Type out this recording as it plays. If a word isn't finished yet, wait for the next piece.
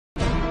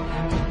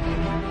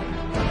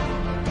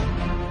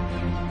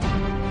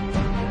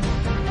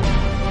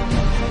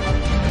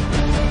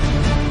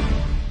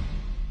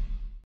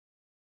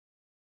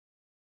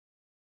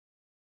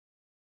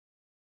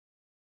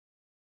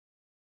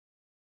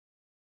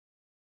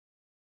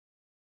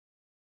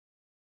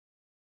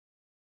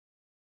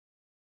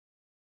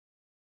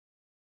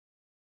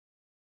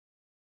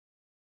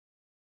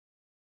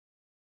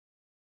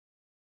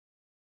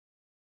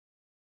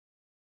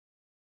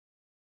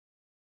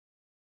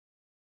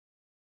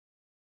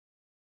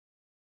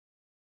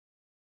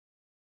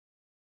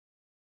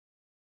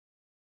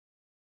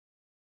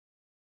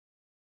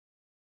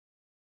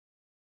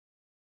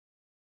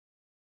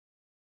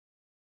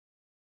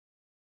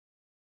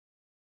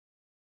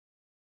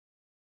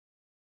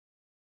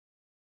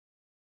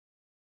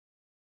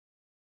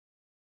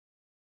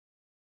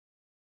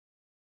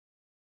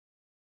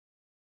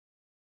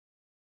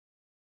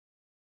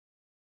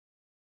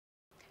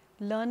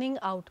Learning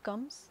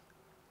outcomes.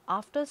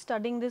 After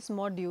studying this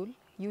module,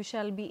 you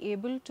shall be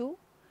able to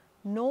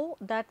know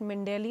that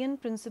Mendelian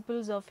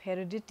principles of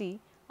heredity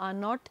are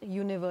not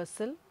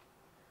universal,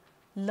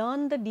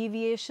 learn the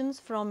deviations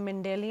from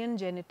Mendelian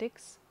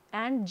genetics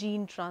and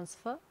gene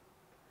transfer,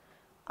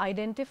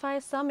 identify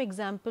some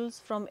examples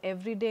from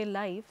everyday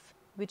life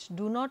which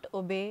do not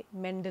obey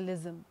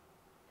Mendelism.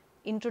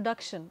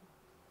 Introduction.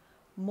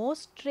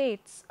 Most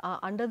traits are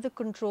under the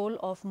control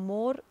of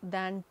more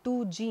than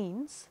 2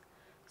 genes.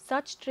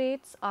 Such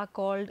traits are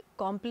called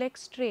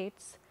complex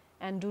traits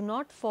and do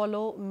not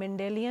follow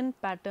Mendelian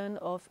pattern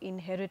of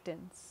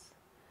inheritance.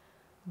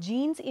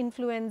 Genes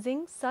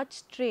influencing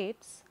such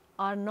traits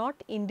are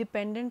not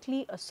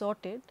independently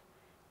assorted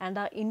and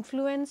are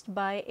influenced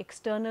by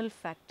external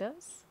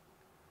factors.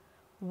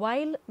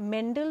 While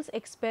Mendel's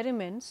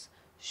experiments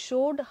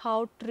showed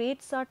how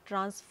traits are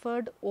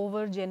transferred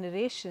over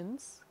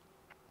generations,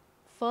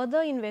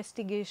 further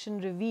investigation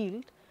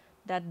revealed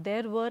that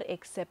there were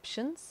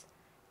exceptions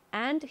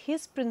and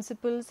his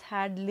principles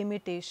had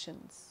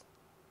limitations.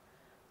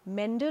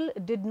 Mendel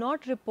did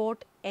not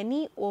report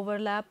any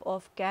overlap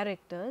of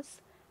characters,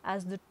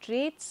 as the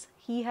traits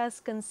he has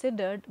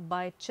considered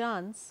by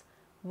chance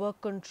were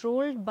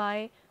controlled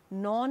by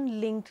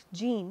non-linked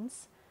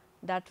genes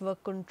that were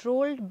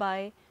controlled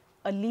by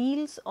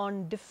alleles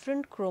on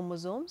different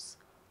chromosomes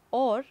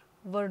or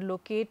were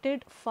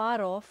located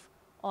far off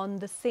on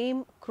the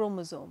same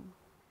chromosome.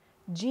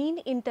 Gene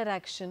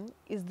interaction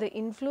is the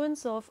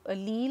influence of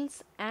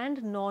alleles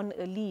and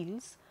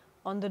non-alleles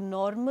on the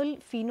normal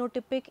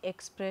phenotypic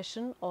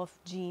expression of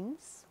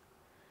genes.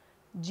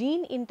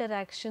 Gene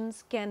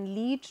interactions can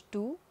lead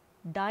to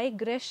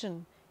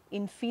digression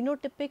in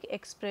phenotypic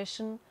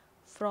expression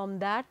from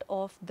that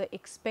of the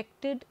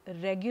expected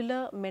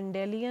regular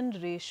Mendelian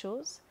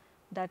ratios,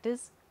 that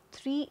is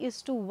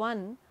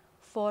 3:1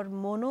 for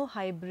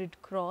monohybrid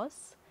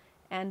cross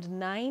and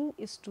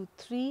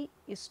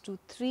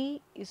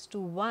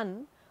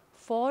 9:3:3:1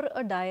 for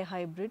a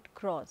dihybrid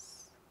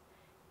cross.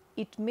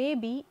 It may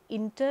be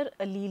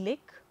interallelic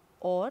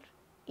or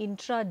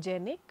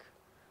intragenic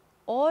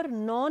or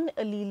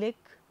non-allelic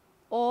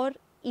or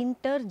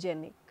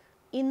intergenic.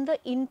 In the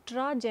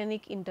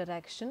intragenic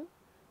interaction,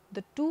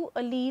 the two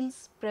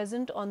alleles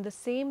present on the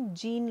same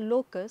gene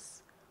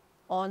locus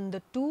on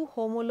the two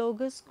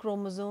homologous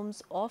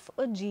chromosomes of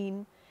a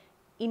gene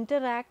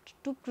interact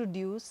to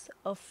produce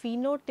a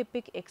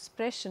phenotypic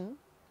expression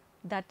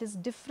that is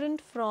different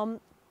from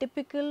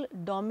typical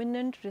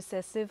dominant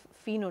recessive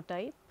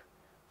phenotype.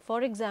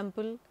 For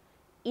example,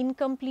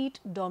 incomplete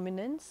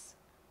dominance,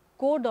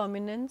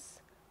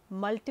 codominance,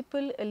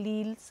 multiple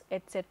alleles,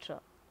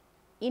 etc.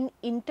 In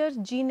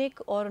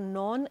intergenic or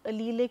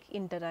non-allelic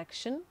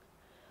interaction,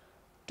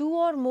 two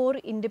or more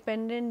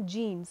independent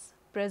genes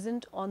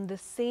present on the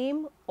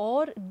same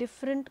or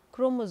different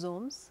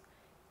chromosomes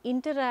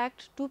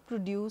interact to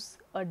produce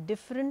a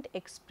different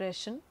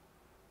expression.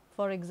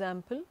 For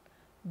example,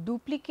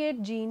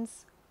 duplicate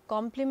genes,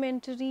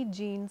 complementary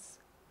genes,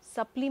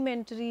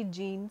 supplementary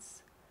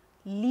genes,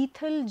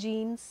 lethal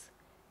genes,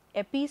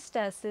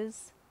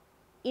 epistasis,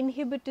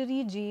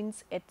 inhibitory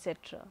genes,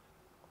 etc.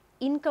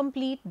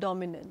 Incomplete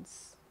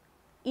dominance.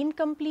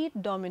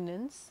 Incomplete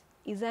dominance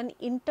is an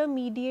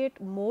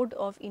intermediate mode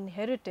of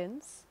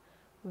inheritance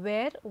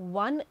where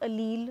one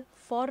allele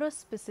for a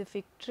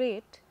specific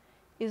trait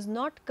is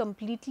not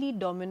completely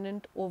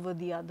dominant over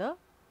the other.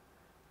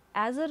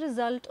 As a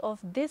result of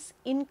this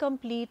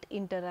incomplete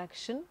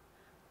interaction,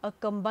 a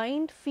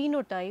combined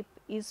phenotype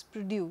is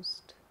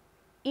produced.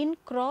 In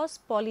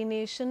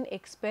cross-pollination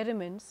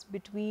experiments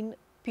between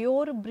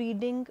pure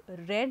breeding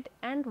red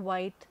and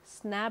white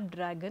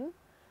snapdragon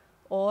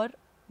or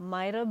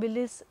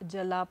Mirabilis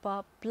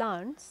jalapa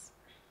plants,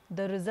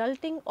 the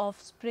resulting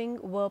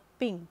offspring were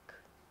pink.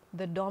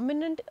 The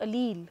dominant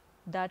allele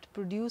that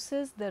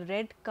produces the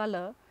red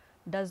color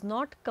does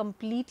not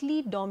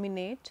completely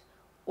dominate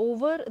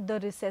over the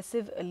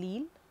recessive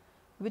allele,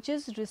 which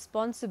is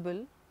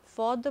responsible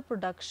for the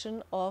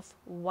production of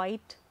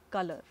white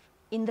color.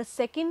 In the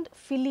second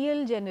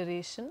filial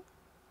generation,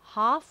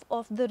 half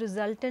of the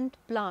resultant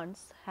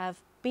plants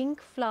have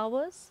pink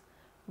flowers,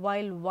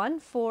 while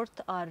 1/4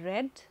 are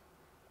red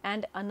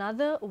and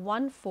another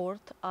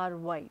 1/4 are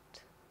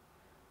white.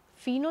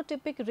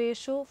 Phenotypic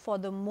ratio for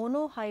the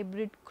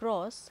monohybrid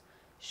cross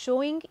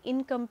showing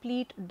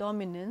incomplete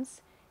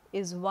dominance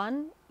is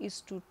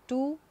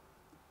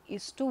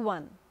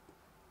 1:2:1.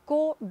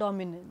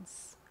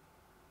 Codominance.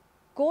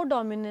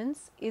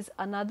 Codominance is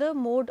another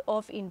mode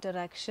of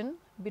interaction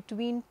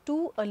between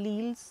two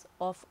alleles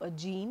of a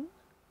gene.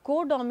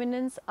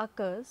 Codominance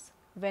occurs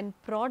when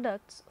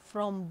products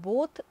from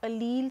both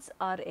alleles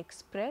are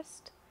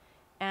expressed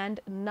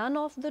and none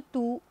of the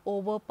two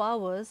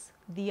overpowers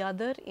the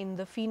other in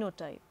the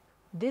phenotype.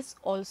 This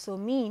also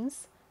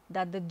means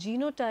that the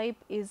genotype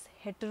is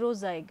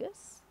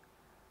heterozygous.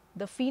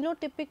 The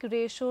phenotypic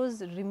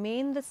ratios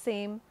remain the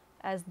same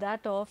as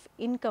that of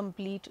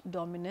incomplete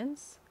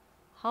dominance.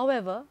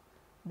 However,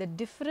 the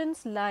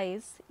difference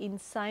lies in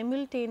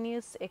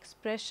simultaneous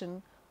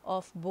expression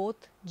of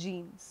both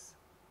genes.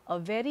 A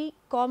very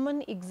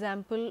common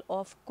example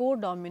of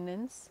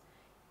codominance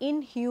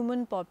in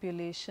human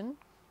population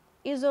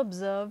is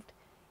observed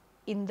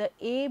in the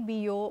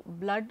ABO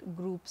blood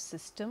group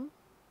system.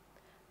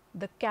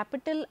 The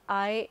capital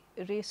I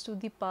raised to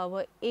the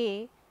power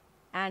A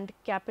and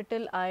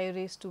capital I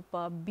raised to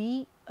power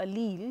B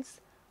alleles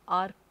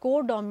are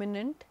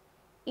codominant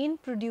in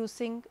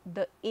producing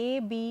the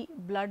AB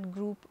blood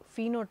group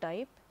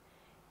phenotype,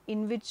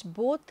 in which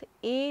both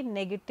A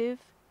negative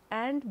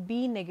and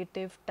B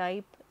negative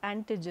type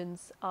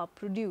antigens are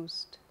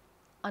produced.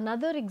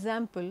 Another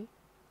example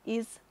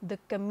is the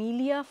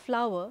camellia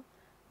flower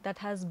that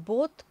has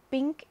both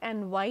pink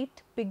and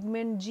white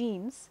pigment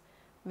genes,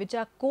 which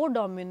are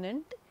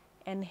codominant,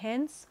 and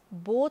hence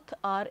both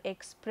are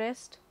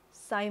expressed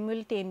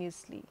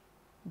simultaneously.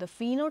 The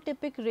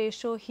phenotypic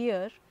ratio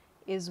here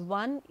is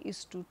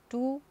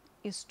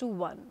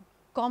 1:2:1.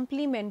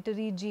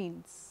 Complementary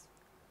genes.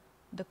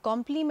 The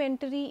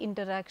complementary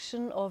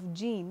interaction of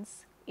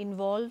genes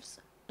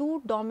involves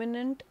two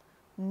dominant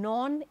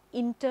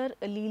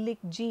non-interallelic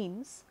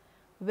genes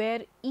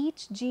where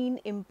each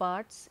gene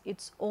imparts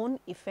its own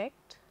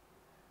effect.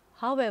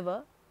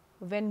 However,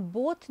 when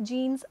both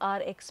genes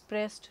are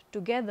expressed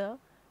together,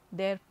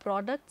 their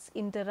products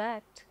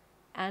interact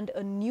and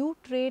a new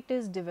trait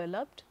is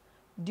developed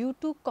due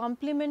to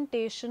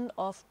complementation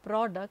of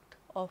product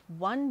of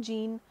one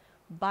gene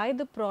by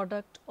the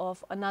product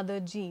of another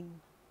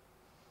gene.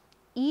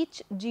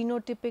 Each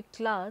genotypic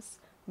class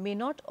may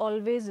not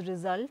always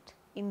result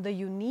in the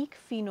unique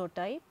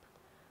phenotype,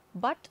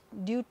 but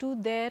due to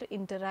their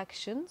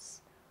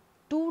interactions,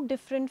 two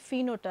different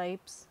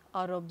phenotypes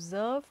are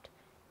observed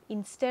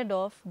instead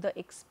of the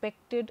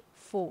expected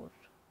four.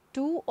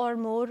 Two or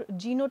more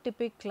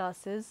genotypic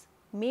classes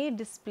may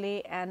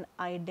display an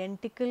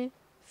identical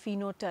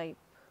phenotype.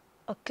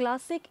 A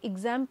classic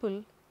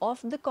example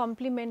of the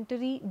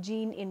complementary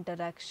gene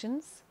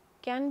interactions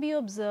can be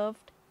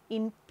observed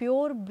in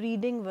pure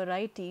breeding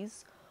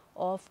varieties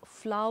of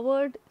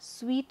flowered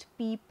sweet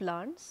pea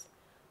plants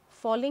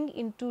falling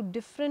into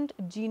different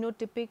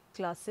genotypic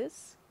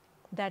classes,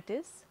 that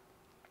is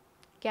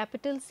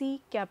capital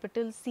C,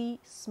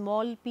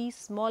 small p,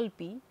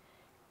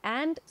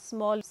 and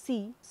small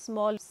c,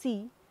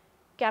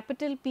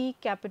 capital P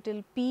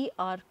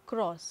are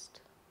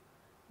crossed.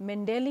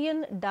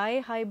 Mendelian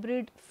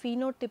dihybrid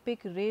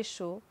phenotypic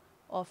ratio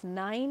of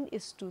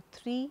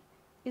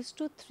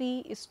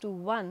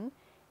 9:3:3:1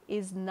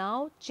 is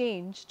now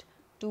changed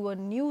to a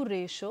new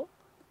ratio,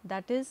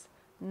 that is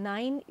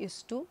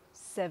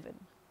 9:7.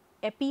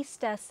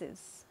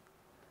 Epistasis.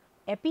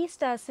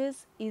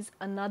 Epistasis is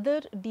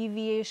another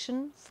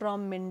deviation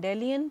from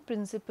Mendelian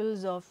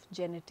principles of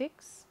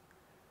genetics.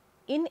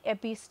 In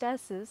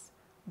epistasis,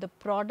 the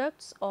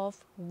products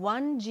of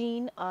one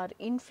gene are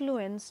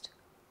influenced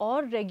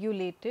or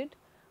regulated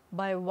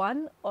by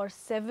one or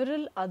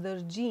several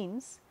other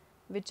genes,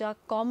 which are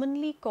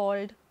commonly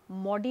called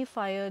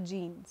modifier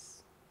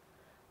genes.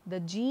 The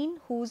gene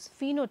whose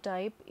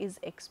phenotype is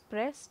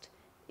expressed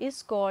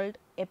is called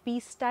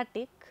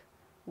epistatic,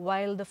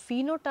 while the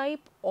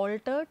phenotype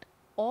altered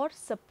or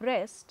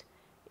suppressed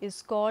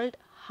is called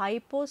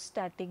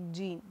hypostatic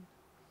gene.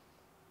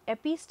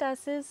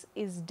 Epistasis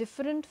is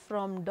different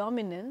from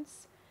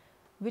dominance,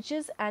 which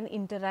is an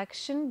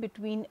interaction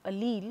between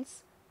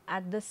alleles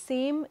at the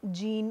same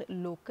gene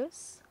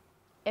locus.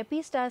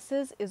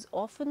 Epistasis is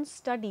often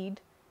studied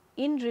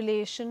in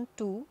relation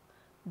to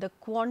the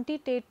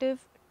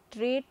quantitative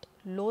trait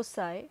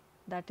loci,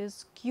 that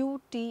is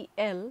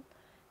QTL,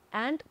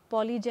 and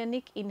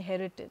polygenic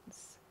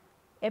inheritance.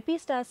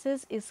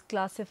 Epistasis is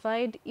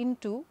classified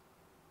into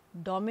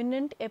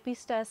dominant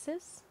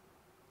epistasis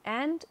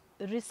and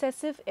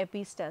recessive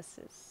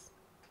epistasis.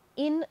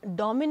 In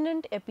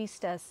dominant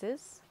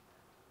epistasis,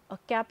 a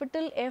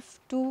capital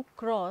F2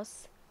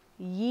 cross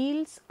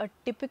yields a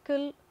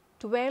typical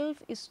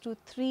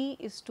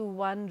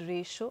 12:3:1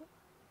 ratio.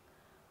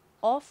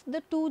 Of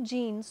the two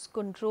genes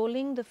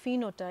controlling the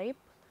phenotype,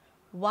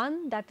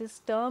 one that is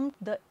termed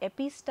the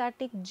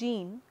epistatic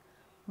gene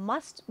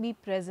must be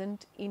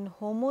present in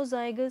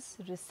homozygous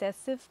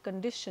recessive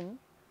condition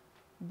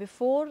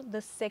before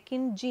the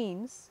second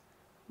genes,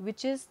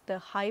 which is the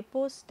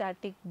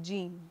hypostatic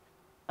gene.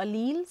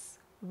 Alleles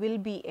will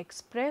be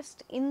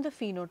expressed in the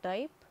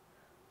phenotype.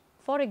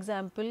 For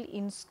example,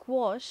 in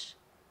squash,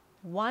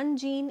 one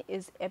gene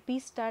is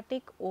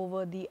epistatic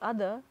over the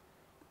other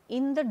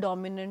in the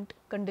dominant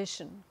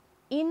condition.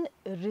 In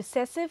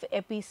recessive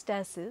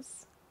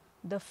epistasis,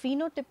 the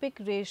phenotypic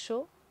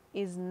ratio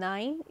is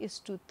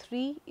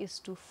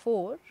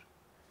 9:3:4.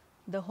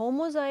 The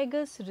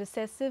homozygous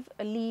recessive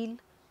allele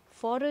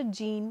for a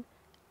gene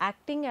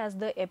acting as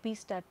the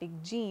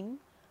epistatic gene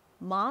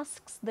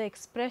masks the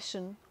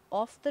expression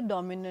of the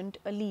dominant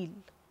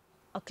allele.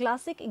 A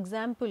classic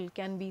example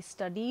can be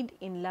studied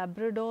in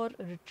Labrador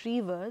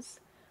retrievers,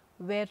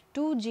 where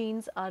two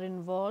genes are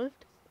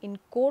involved in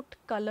coat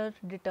color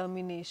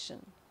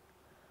determination.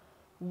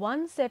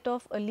 One set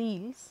of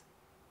alleles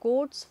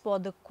codes for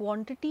the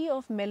quantity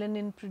of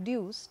melanin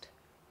produced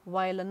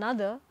while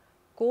another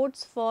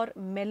codes for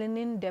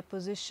melanin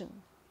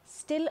deposition.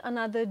 Still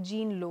another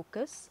gene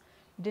locus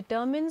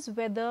determines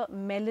whether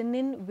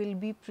melanin will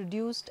be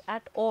produced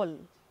at all.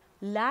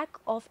 Lack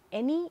of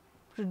any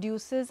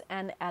produces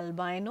an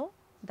albino,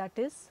 that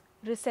is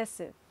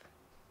recessive.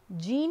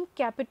 Gene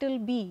capital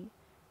B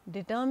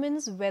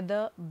determines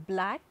whether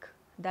black,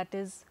 that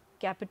is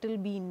capital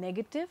B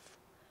negative,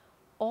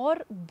 or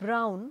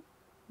brown,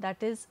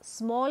 that is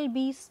small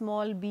b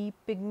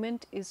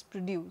pigment is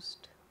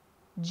produced.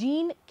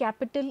 Gene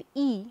capital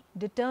E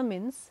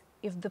determines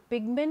if the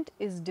pigment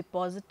is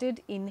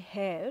deposited in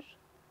hair.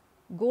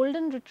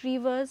 Golden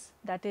retrievers,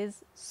 that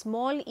is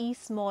small e,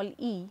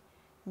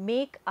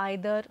 make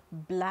either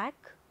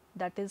black,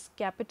 that is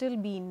capital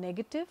B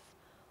negative,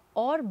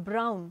 or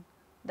brown,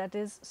 that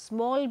is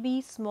small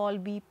b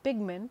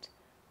pigment,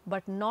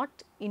 but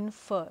not in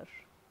fur.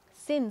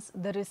 Since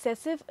the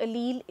recessive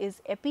allele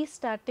is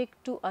epistatic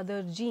to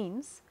other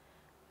genes,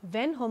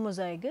 when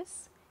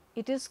homozygous,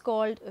 it is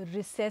called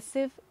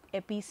recessive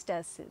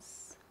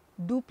epistasis.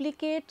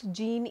 Duplicate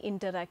gene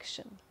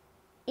interaction.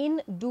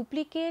 In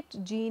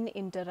duplicate gene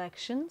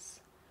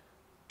interactions,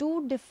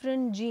 two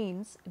different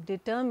genes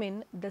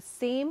determine the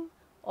same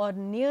or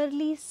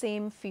nearly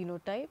same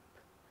phenotype.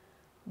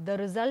 The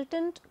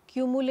resultant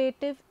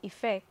cumulative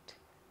effect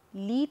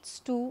leads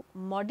to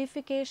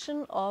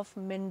modification of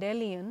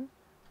Mendelian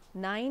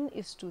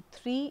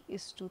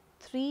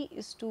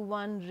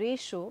 9:3:3:1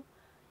 ratio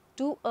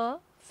to a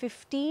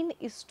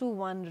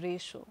 15:1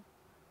 ratio.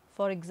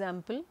 For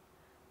example,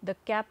 the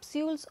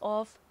capsules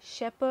of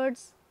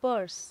shepherd's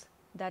purse,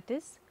 that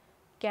is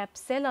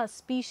Capsella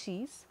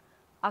species,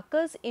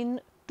 occurs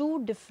in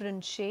two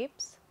different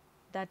shapes,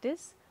 that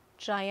is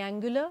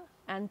triangular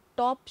and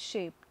top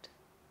shaped.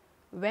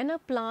 When a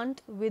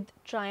plant with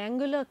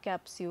triangular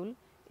capsule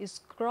is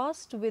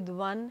crossed with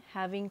one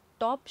having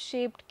top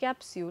shaped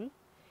capsule,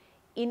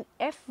 in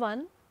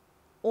F1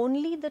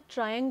 only the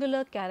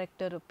triangular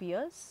character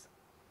appears.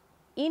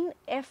 In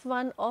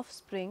F1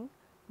 offspring,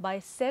 by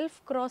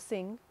self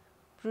crossing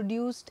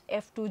produced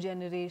F2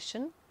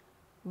 generation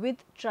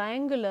with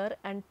triangular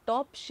and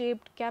top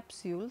shaped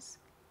capsules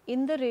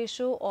in the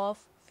ratio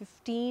of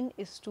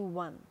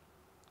 15:1.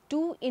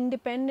 Two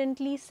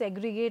independently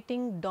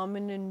segregating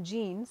dominant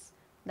genes,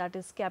 that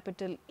is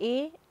capital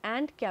A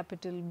and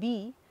capital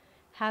B,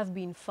 have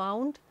been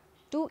found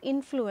to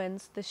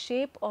influence the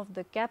shape of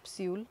the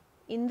capsule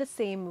in the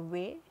same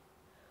way.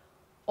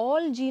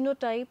 All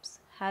genotypes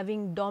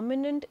having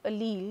dominant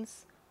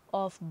alleles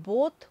of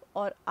both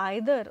or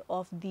either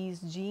of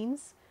these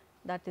genes,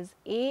 that is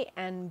A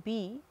and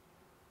B,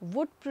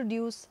 would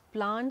produce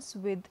plants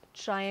with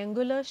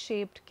triangular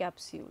shaped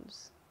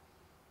capsules.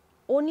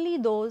 Only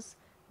those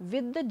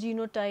with the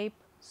genotype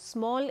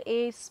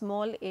a,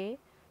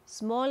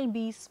 small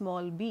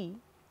b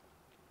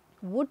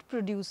would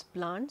produce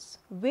plants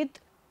with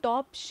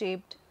top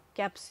shaped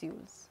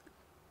capsules.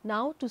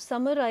 Now, to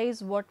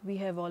summarize what we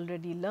have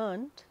already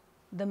learnt,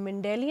 the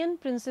Mendelian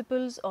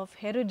principles of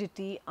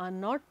heredity are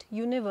not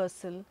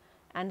universal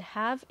and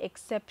have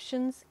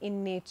exceptions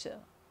in nature.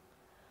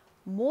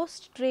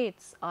 Most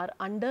traits are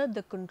under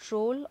the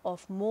control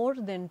of more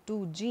than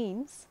two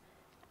genes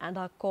and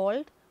are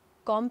called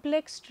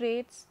complex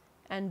traits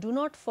and do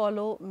not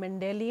follow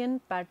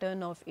Mendelian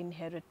pattern of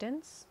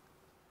inheritance.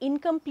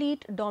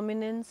 Incomplete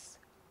dominance,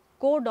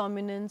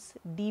 codominance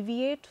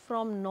deviate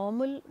from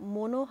normal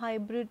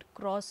monohybrid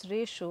cross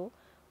ratio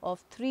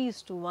of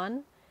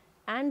 3:1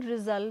 and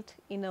result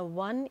in a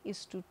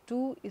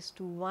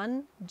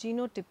 1:2:1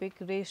 genotypic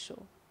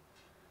ratio.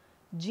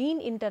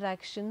 Gene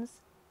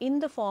interactions in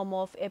the form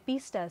of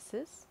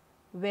epistasis,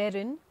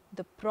 wherein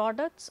the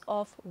products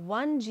of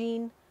one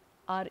gene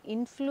are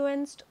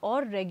influenced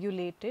or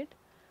regulated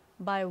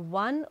by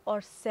one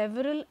or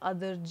several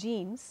other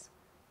genes,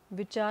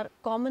 which are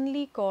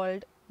commonly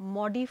called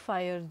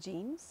modifier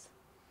genes.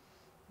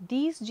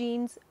 These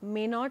genes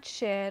may not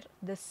share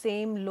the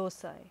same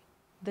loci.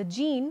 The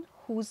gene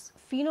whose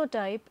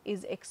phenotype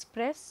is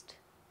expressed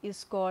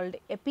is called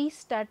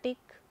epistatic,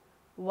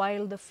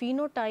 while the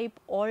phenotype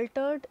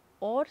altered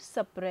or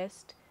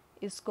suppressed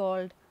is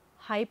called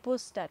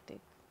hypostatic.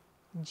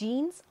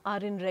 Genes are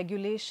in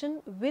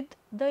regulation with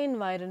the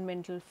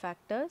environmental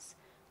factors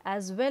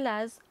as well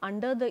as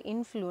under the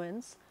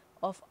influence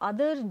of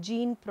other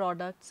gene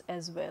products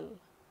as well.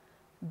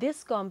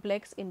 This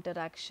complex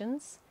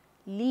interactions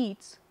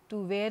leads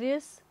to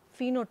various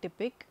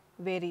phenotypic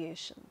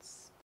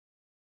variations.